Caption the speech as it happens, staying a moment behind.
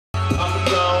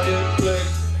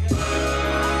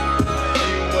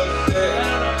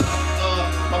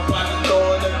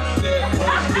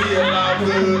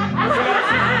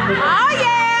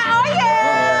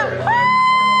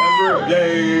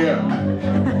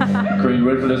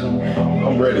ready for this one?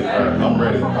 I'm ready. I'm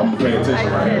ready. I'm paying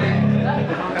attention right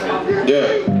now.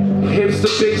 Yeah. Hips to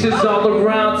bitches all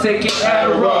around taking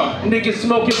Adderall. Niggas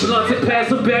smoking blunts and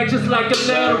passing back just like a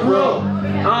lateral.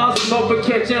 I'll smoke for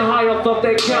catching high off of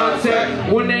that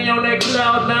contact. When they on that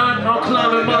cloud nine, I'm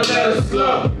climbing my ladder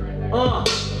slow.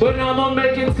 But I'ma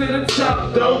make it to the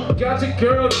top though. Got your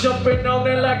girl jumping on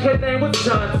it like her name was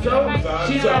Tonto.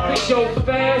 She like to go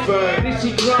fast, then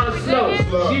she grind slow.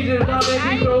 She did all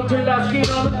that ego till I skin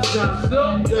on the top.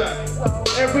 So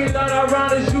every line I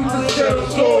run is used to settle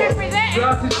score.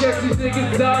 Drops and checks, these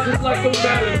niggas die just like a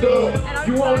matador.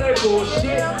 You on that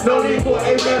bullshit? No need for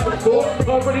a metaphor.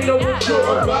 Already know what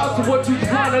you're about, so what you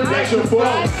trying to lecture for?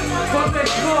 Fuck that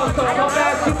small talk, I'm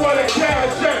asking for the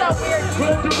cash at.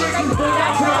 Roll the riches, but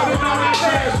I'm driving on that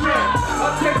fast track. I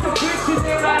take the bitch and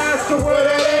then I ask her where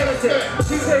that ass at.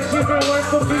 She said she been waiting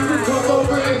for me to come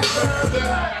over and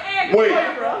wait.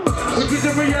 We get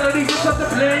the reality, just stop the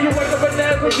plan. You wake up and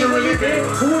ask what you really been.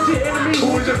 Who is your enemy?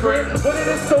 Who is your friend? When did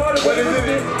it start? When did it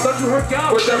end? Thought you heard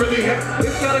God? What's everything happened?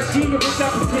 It's got a scheme and it's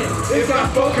got pretend. It's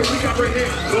got focus, we comprehend.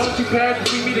 Once you pass and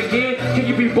we meet again, can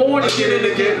you be born again and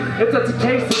again? If that's the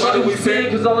case, then why do we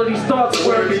sin? Cause all of these thoughts are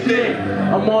wearing me thin.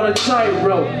 I'm on a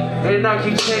tightrope, and I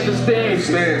keep changing stance.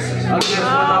 I guess when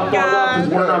I fall off is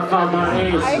when I find my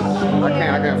answer. I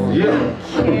can't. Yeah.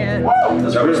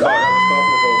 That's real.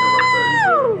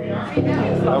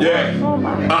 Yeah,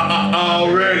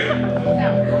 already.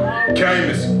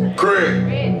 Camus,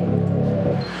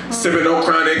 Cren. Sipping on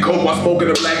Crown and Coke while smoking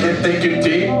a black and thinking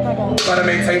deep. Try to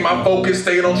maintain my focus,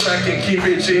 staying on track and keep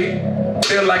it G.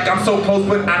 Feel like I'm so close,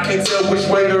 but I can't tell which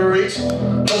way to reach.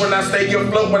 When I stay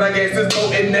afloat, when I get this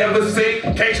boat, it never sink.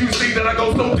 Can't you see that I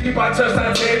go so deep? I touch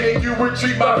that 10 and you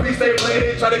retreat. My piece they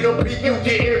playing, try to compete, you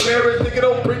get embarrassed. Nigga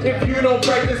don't preach if you don't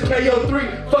practice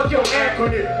KO3. Fuck your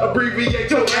acronym, abbreviate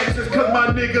your actions. Cause my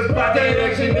niggas by that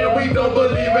action and we don't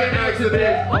believe in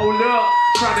accident. Hold up.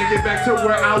 Trying to get back to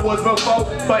where I was before,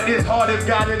 but it's hard if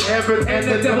God in heaven and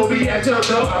the devil be at your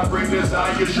door. I bring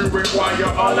desires you require,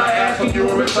 all I ask from you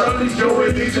in return. These your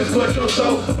allegiance, put your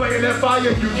soul, playing that fire,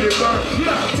 you get burned.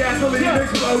 Gasoline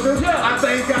explosion, I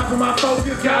thank God for my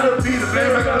focus. Gotta be the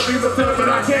man, I gotta be myself, but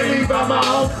I can't leave on my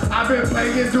own. I've been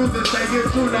paying dues and staying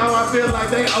true, now I feel like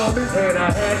they own me. And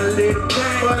I had a little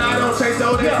pain, but I don't take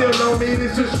so they still know me.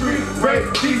 It's just street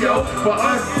radio for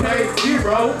unpaid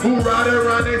hero who ride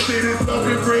around their city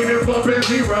smoking green and bumping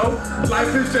zero.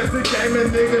 Life is just a game and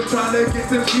niggas trying to get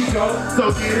them Chico. So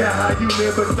get it how you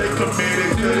live but stay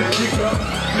committed to the Chico.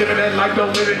 Living that life,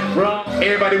 don't live it.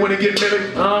 Everybody wanna get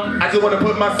million. I just wanna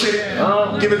put my city.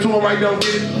 Give it to them right, don't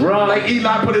get it. Like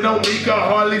Eli put it on me, can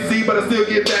hardly see, but I still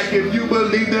get back. If you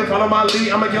believe then follow my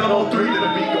lead, I'ma kill them on 3 to the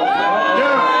beat go.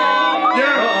 Yeah.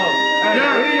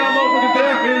 Any of y'all motherfuckers got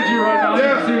some energy right now.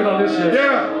 Yeah. See it on this shit.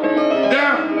 Yeah.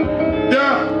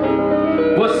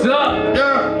 What's up?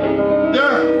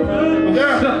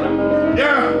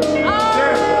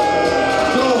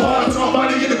 Go hard,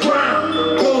 nobody in the ground.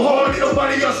 Go hard, ain't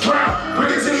nobody else drown.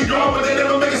 Bring it to the yard, but they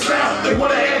never make a sound. They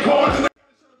wanna add hard.